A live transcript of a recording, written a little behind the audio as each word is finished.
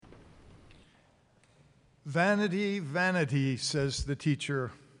Vanity, vanity, says the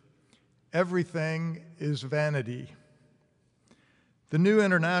teacher. Everything is vanity. The New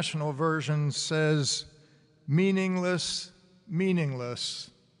International Version says, meaningless,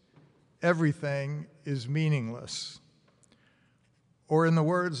 meaningless. Everything is meaningless. Or in the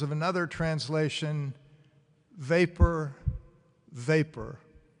words of another translation, vapor, vapor.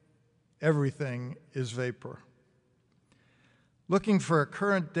 Everything is vapor. Looking for a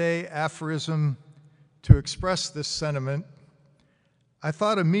current day aphorism to express this sentiment, I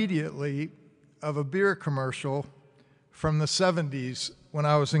thought immediately of a beer commercial from the 70s when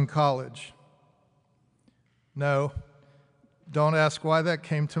I was in college. No, don't ask why that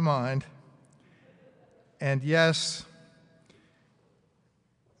came to mind. And yes,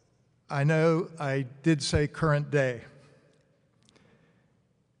 I know I did say current day.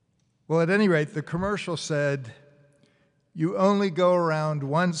 Well, at any rate, the commercial said, "You only go around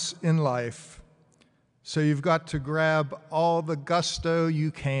once in life, so you've got to grab all the gusto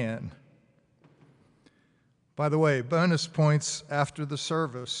you can." By the way, bonus points after the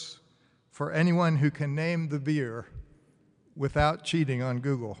service for anyone who can name the beer without cheating on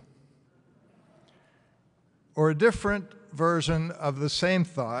Google. Or a different version of the same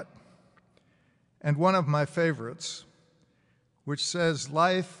thought, and one of my favorites, which says,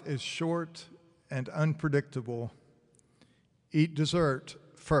 life is short and unpredictable. Eat dessert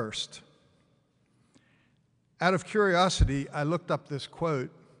first. Out of curiosity, I looked up this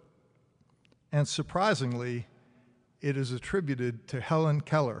quote, and surprisingly, it is attributed to Helen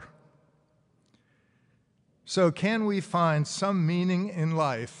Keller. So can we find some meaning in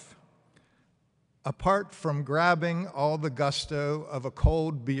life apart from grabbing all the gusto of a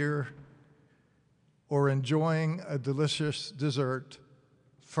cold beer or enjoying a delicious dessert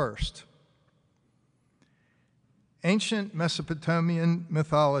first? Ancient Mesopotamian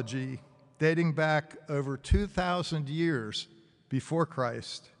mythology, dating back over 2,000 years before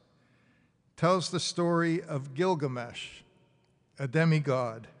Christ, tells the story of Gilgamesh, a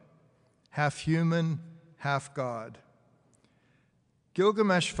demigod, half human, half god.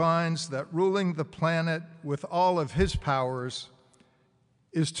 Gilgamesh finds that ruling the planet with all of his powers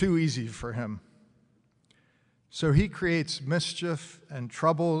is too easy for him. So he creates mischief and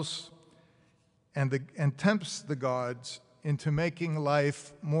troubles and tempts the gods into making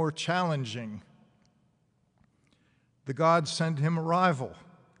life more challenging. The gods send him a rival,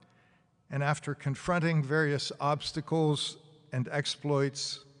 and after confronting various obstacles and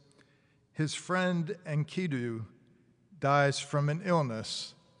exploits, his friend Enkidu dies from an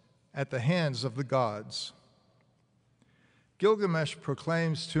illness at the hands of the gods. Gilgamesh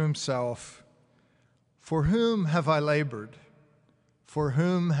proclaims to himself, "For whom have I labored? For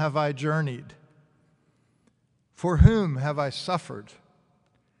whom have I journeyed? For whom have I suffered?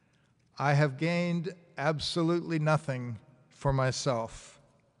 I have gained absolutely nothing for myself."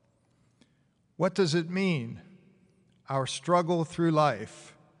 What does it mean, our struggle through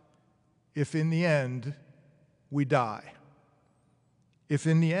life, if in the end we die? If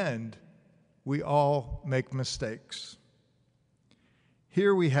in the end we all make mistakes?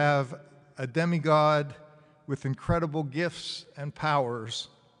 Here we have a demigod with incredible gifts and powers,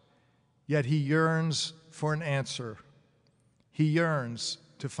 yet he yearns for an answer. He yearns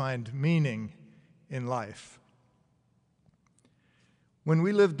to find meaning in life. When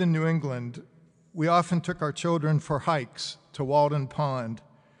we lived in New England, we often took our children for hikes to Walden Pond,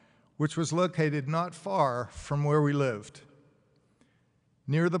 which was located not far from where we lived.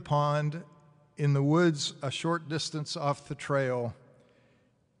 Near the pond, in the woods a short distance off the trail,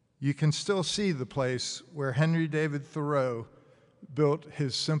 you can still see the place where Henry David Thoreau built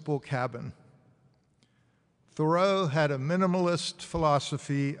his simple cabin. Thoreau had a minimalist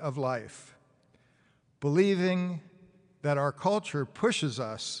philosophy of life, believing that our culture pushes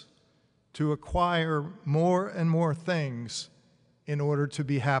us to acquire more and more things in order to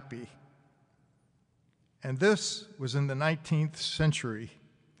be happy. And this was in the 19th century.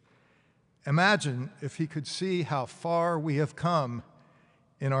 Imagine if he could see how far we have come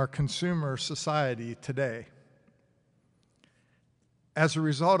in our consumer society today. As a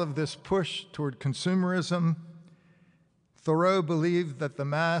result of this push toward consumerism, Thoreau believed that the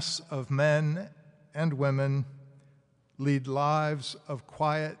mass of men and women lead lives of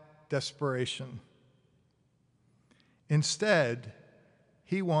quiet desperation. Instead,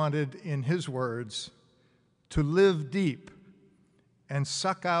 he wanted, in his words, to live deep and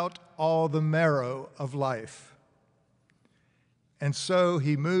suck out all the marrow of life. And so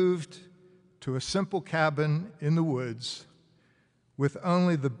he moved to a simple cabin in the woods with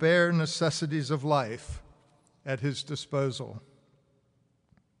only the bare necessities of life at his disposal.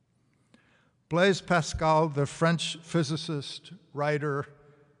 Blaise Pascal, the French physicist, writer,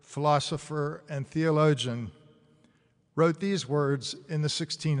 philosopher, and theologian, wrote these words in the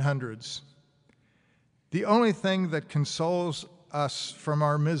 1600s. The only thing that consoles us from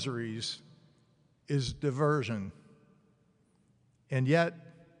our miseries is diversion, and yet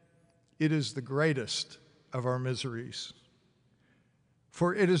it is the greatest of our miseries.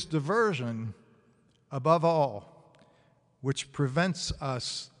 For it is diversion, above all, which prevents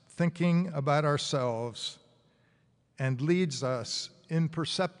us thinking about ourselves and leads us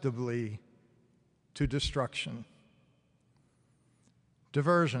imperceptibly to destruction.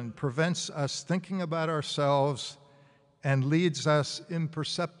 Diversion prevents us thinking about ourselves and leads us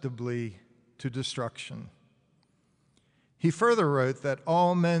imperceptibly to destruction. He further wrote that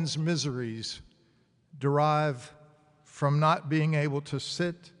all men's miseries derive from not being able to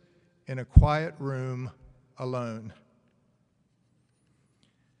sit in a quiet room alone.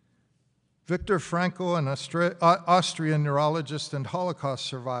 Viktor Frankl, an Austrian neurologist and Holocaust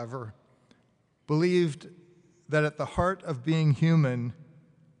survivor, believed that at the heart of being human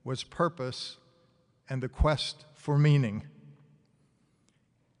was purpose and the quest for meaning.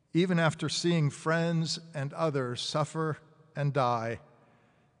 Even after seeing friends and others suffer and die,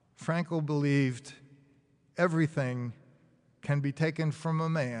 Frankl believed everything can be taken from a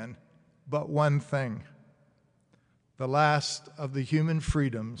man but one thing, the last of the human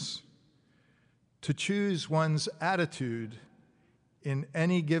freedoms, to choose one's attitude in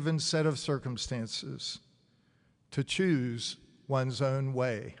any given set of circumstances, to choose one's own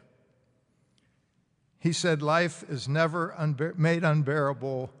way. He said life is never made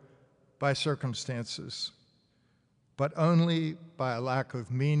unbearable by circumstances, but only by a lack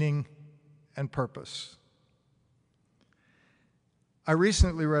of meaning and purpose. I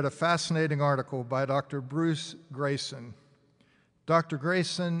recently read a fascinating article by Dr. Bruce Greyson. Dr.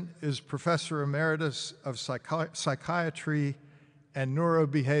 Greyson is Professor Emeritus of Psychiatry and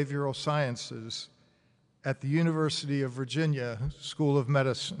Neurobehavioral Sciences at the University of Virginia School of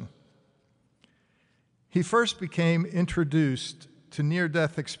Medicine. He first became introduced to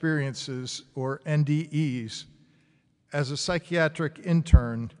near-death experiences, or NDEs, as a psychiatric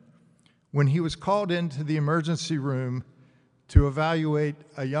intern when he was called into the emergency room to evaluate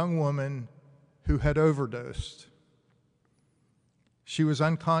a young woman who had overdosed. She was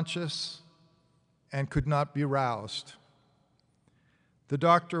unconscious and could not be roused. The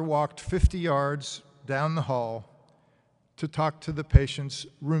doctor walked 50 yards down the hall to talk to the patient's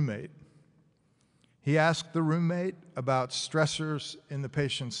roommate. He asked the roommate about stressors in the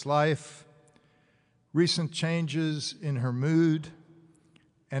patient's life, recent changes in her mood,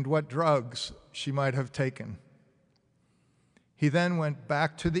 and what drugs she might have taken. He then went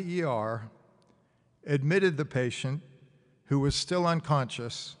back to the ER, admitted the patient, who was still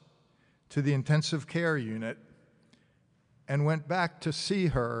unconscious, to the intensive care unit, and went back to see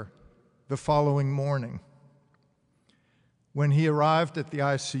her the following morning. When he arrived at the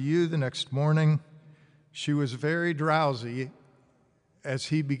ICU the next morning, she was very drowsy as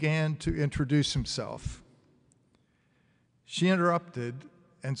he began to introduce himself. She interrupted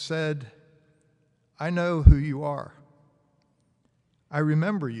and said, "I know who you are. I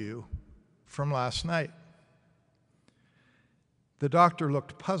remember you from last night." The doctor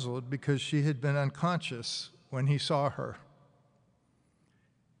looked puzzled because she had been unconscious when he saw her.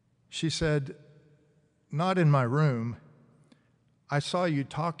 She said, "Not in my room. I saw you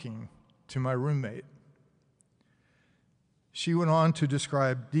talking to my roommate." She went on to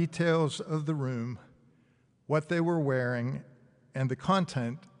describe details of the room, what they were wearing, and the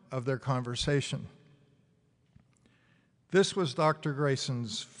content of their conversation. This was Dr.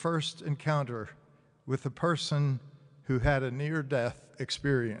 Greyson's first encounter with a person who had a near-death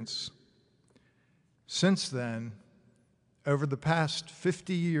experience. Since then, over the past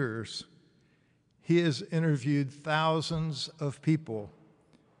 50 years, he has interviewed thousands of people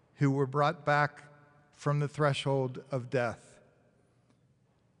who were brought back from the threshold of death,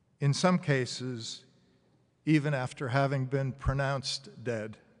 in some cases, even after having been pronounced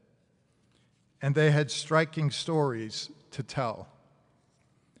dead. And they had striking stories to tell.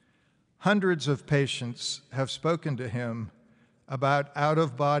 Hundreds of patients have spoken to him about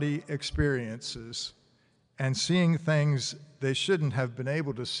out-of-body experiences and seeing things they shouldn't have been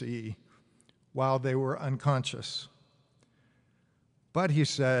able to see while they were unconscious. But he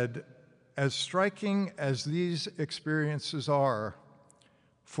said, as striking as these experiences are,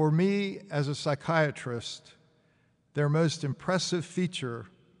 for me as a psychiatrist, their most impressive feature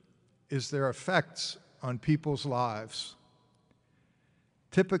is their effects on people's lives.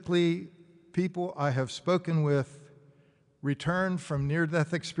 Typically, people I have spoken with return from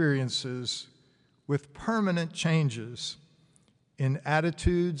near-death experiences with permanent changes in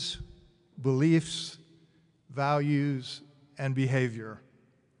attitudes, beliefs, values, and behavior.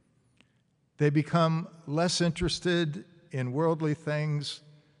 They become less interested in worldly things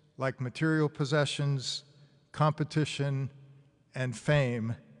like material possessions, competition, and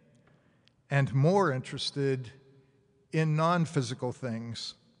fame, and more interested in non-physical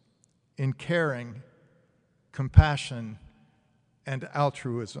things, in caring, compassion, and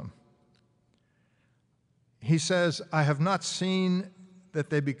altruism. He says, I have not seen that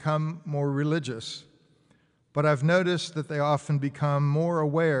they become more religious, but I've noticed that they often become more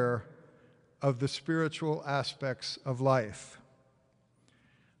aware of the spiritual aspects of life.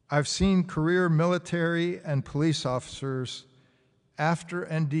 I've seen career military and police officers after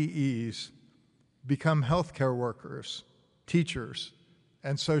NDEs become healthcare workers, teachers,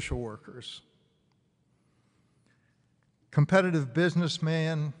 and social workers. Competitive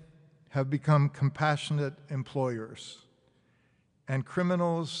businessmen have become compassionate employers, and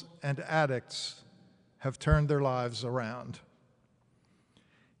criminals and addicts have turned their lives around.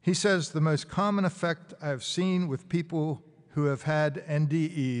 He says the most common effect I've seen with people who have had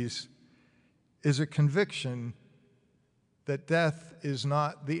NDEs is a conviction that death is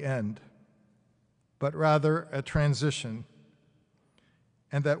not the end, but rather a transition,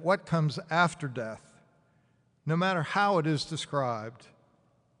 and that what comes after death, no matter how it is described,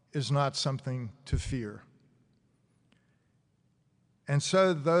 is not something to fear. And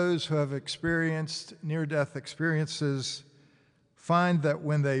so those who have experienced near-death experiences find that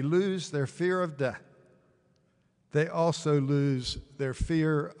when they lose their fear of death, they also lose their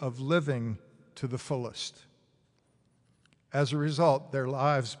fear of living to the fullest. As a result, their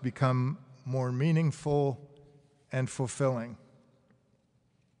lives become more meaningful and fulfilling.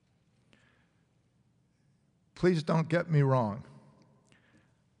 Please don't get me wrong.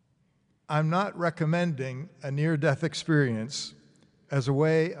 I'm not recommending a near-death experience as a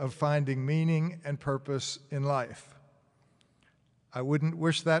way of finding meaning and purpose in life. I wouldn't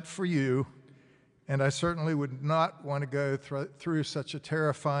wish that for you, and I certainly would not want to go through such a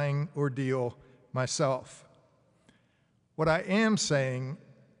terrifying ordeal myself. What I am saying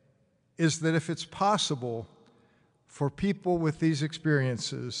is that if it's possible for people with these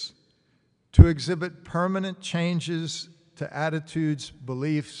experiences to exhibit permanent changes to attitudes,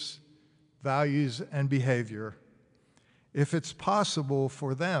 beliefs, values, and behavior, if it's possible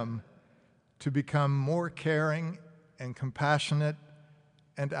for them to become more caring and compassionate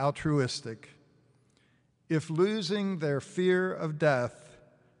and altruistic, if losing their fear of death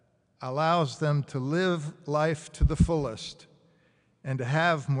allows them to live life to the fullest and to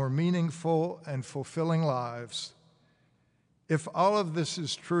have more meaningful and fulfilling lives, if all of this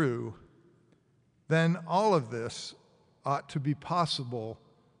is true, then all of this ought to be possible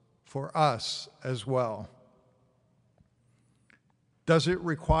for us as well. Does it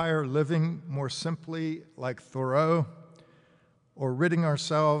require living more simply like Thoreau, or ridding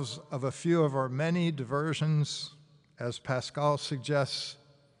ourselves of a few of our many diversions, as Pascal suggests?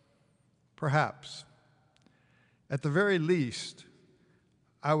 Perhaps. At the very least,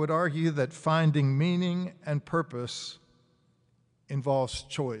 I would argue that finding meaning and purpose involves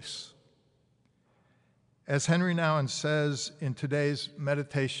choice. As Henry Nouwen says in today's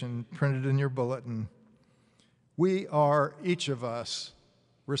meditation printed in your bulletin, we are, each of us,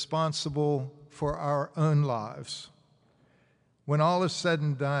 responsible for our own lives. When all is said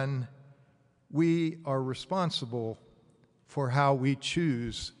and done, we are responsible for how we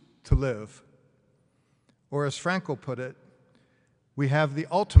choose to live. Or as Frankl put it, we have the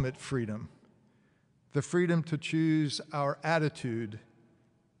ultimate freedom, the freedom to choose our attitude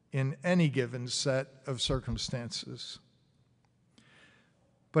in any given set of circumstances.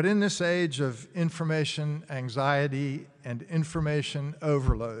 But in this age of information anxiety and information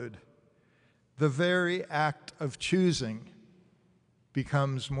overload, the very act of choosing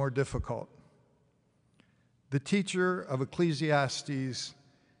becomes more difficult. The teacher of Ecclesiastes,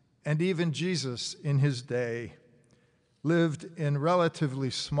 and even Jesus in his day, lived in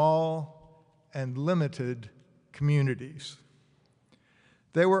relatively small and limited communities.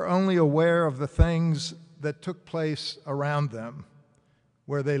 They were only aware of the things that took place around them,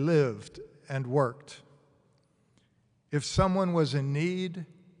 where they lived and worked. If someone was in need,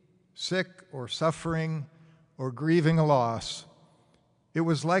 sick or suffering or grieving a loss, it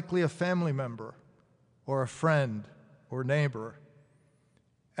was likely a family member or a friend or neighbor,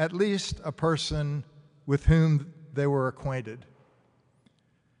 at least a person with whom they were acquainted.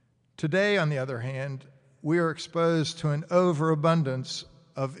 Today, on the other hand, we are exposed to an overabundance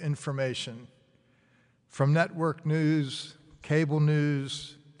of information, from network news, cable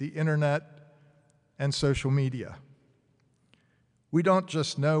news, the internet, and social media. We don't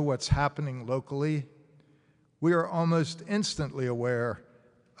just know what's happening locally, we are almost instantly aware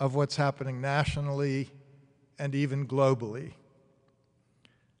of what's happening nationally and even globally.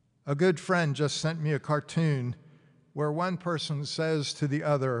 A good friend just sent me a cartoon where one person says to the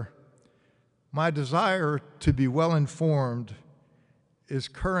other, "My desire to be well informed is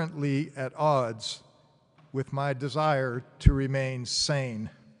currently at odds with my desire to remain sane."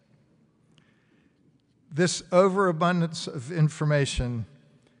 This overabundance of information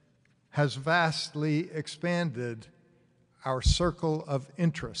has vastly expanded our circle of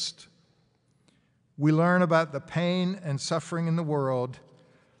interest. We learn about the pain and suffering in the world,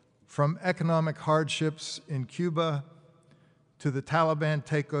 from economic hardships in Cuba to the Taliban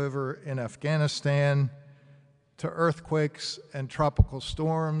takeover in Afghanistan, to earthquakes and tropical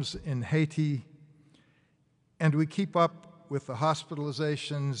storms in Haiti, and we keep up with the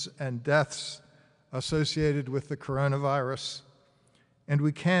hospitalizations and deaths associated with the coronavirus, and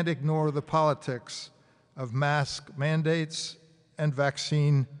we can't ignore the politics of mask mandates and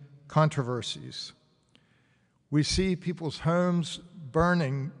vaccine controversies. We see people's homes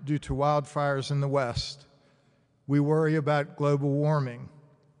burning due to wildfires in the West. We worry about global warming.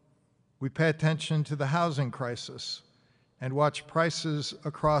 We pay attention to the housing crisis and watch prices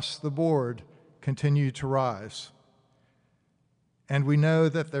across the board continue to rise. And we know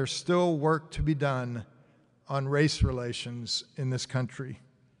that there's still work to be done on race relations in this country.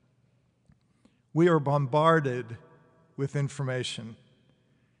 We are bombarded with information,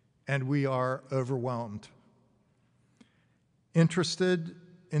 and we are overwhelmed. Interested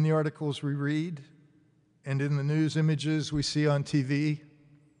in the articles we read and in the news images we see on TV?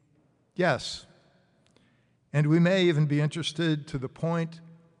 Yes. And we may even be interested to the point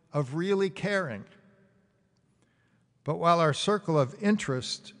of really caring. But while our circle of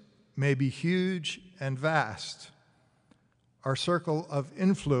interest may be huge and vast, our circle of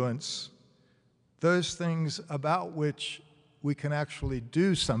influence, those things about which we can actually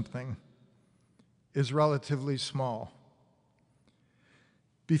do something, is relatively small.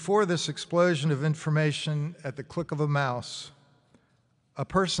 Before this explosion of information at the click of a mouse, a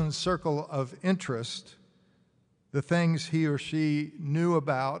person's circle of interest, the things he or she knew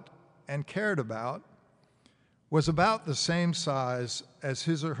about and cared about, was about the same size as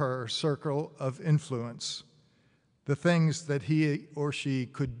his or her circle of influence, the things that he or she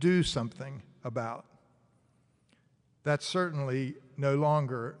could do something about. That's certainly no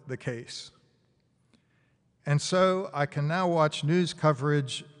longer the case. And so I can now watch news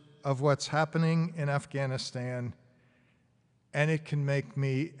coverage of what's happening in Afghanistan, and it can make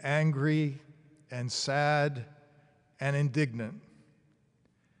me angry and sad and indignant.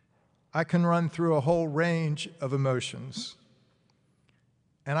 I can run through a whole range of emotions,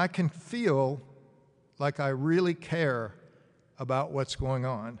 and I can feel like I really care about what's going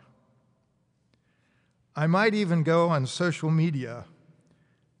on. I might even go on social media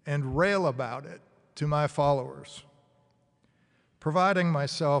and rail about it to my followers, providing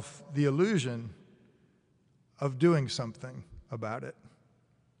myself the illusion of doing something about it.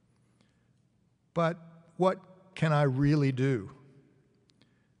 But what can I really do?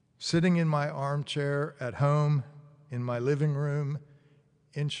 Sitting in my armchair at home, in my living room,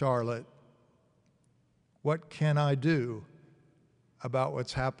 in Charlotte, what can I do about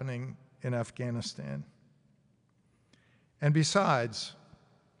what's happening in Afghanistan? And besides,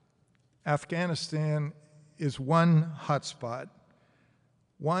 Afghanistan is one hotspot,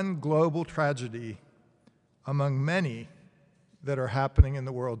 one global tragedy among many that are happening in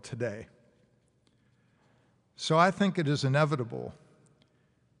the world today. So I think it is inevitable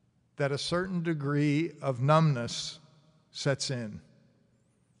that a certain degree of numbness sets in.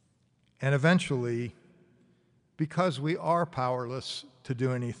 And eventually, because we are powerless to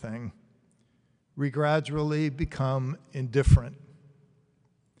do anything, we gradually become indifferent.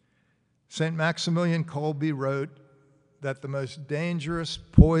 St. Maximilian Kolbe wrote that the most dangerous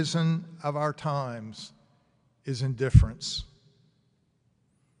poison of our times is indifference.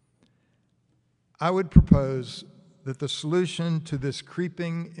 I would propose that the solution to this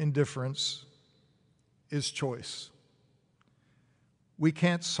creeping indifference is choice. We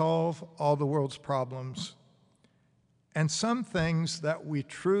can't solve all the world's problems, and some things that we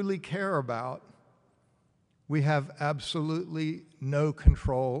truly care about, we have absolutely no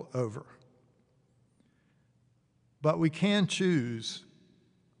control over. But we can choose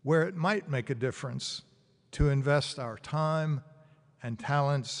where it might make a difference to invest our time and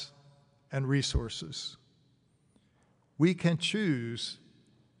talents and resources. We can choose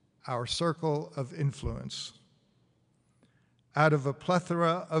our circle of influence. Out of a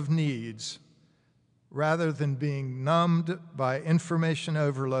plethora of needs, rather than being numbed by information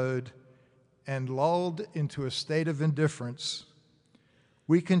overload and lulled into a state of indifference,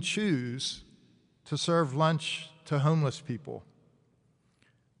 we can choose to serve lunch to homeless people,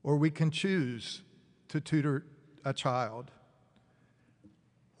 or we can choose to tutor a child,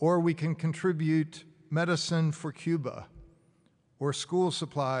 or we can contribute medicine for Cuba, or school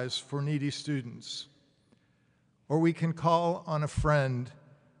supplies for needy students, or we can call on a friend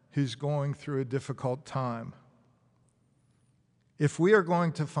who's going through a difficult time. If we are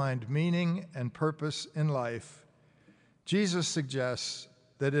going to find meaning and purpose in life, Jesus suggests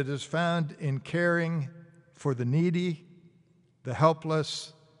that it is found in caring for the needy, the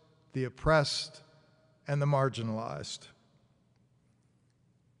helpless, the oppressed, and the marginalized.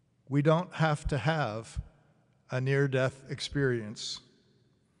 We don't have to have a near-death experience.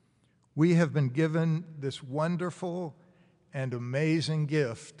 We have been given this wonderful and amazing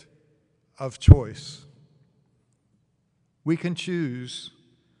gift of choice. We can choose,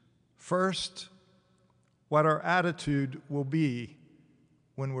 first, what our attitude will be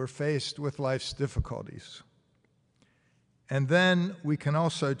when we're faced with life's difficulties. And then we can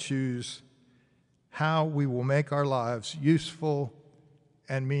also choose how we will make our lives useful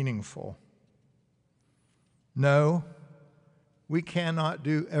and meaningful. No, we cannot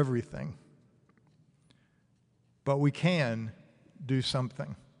do everything, but we can do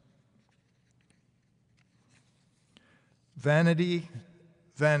something. Vanity,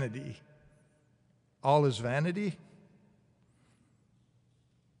 vanity, all is vanity.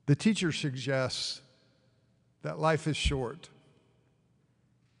 The teacher suggests that life is short.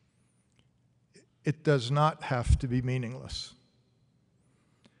 It does not have to be meaningless.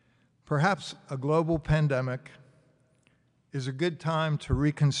 Perhaps a global pandemic is a good time to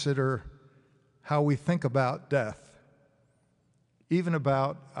reconsider how we think about death, even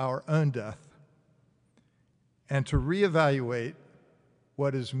about our own death, and to reevaluate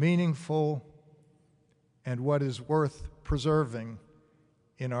what is meaningful and what is worth preserving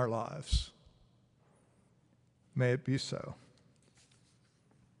in our lives. May it be so.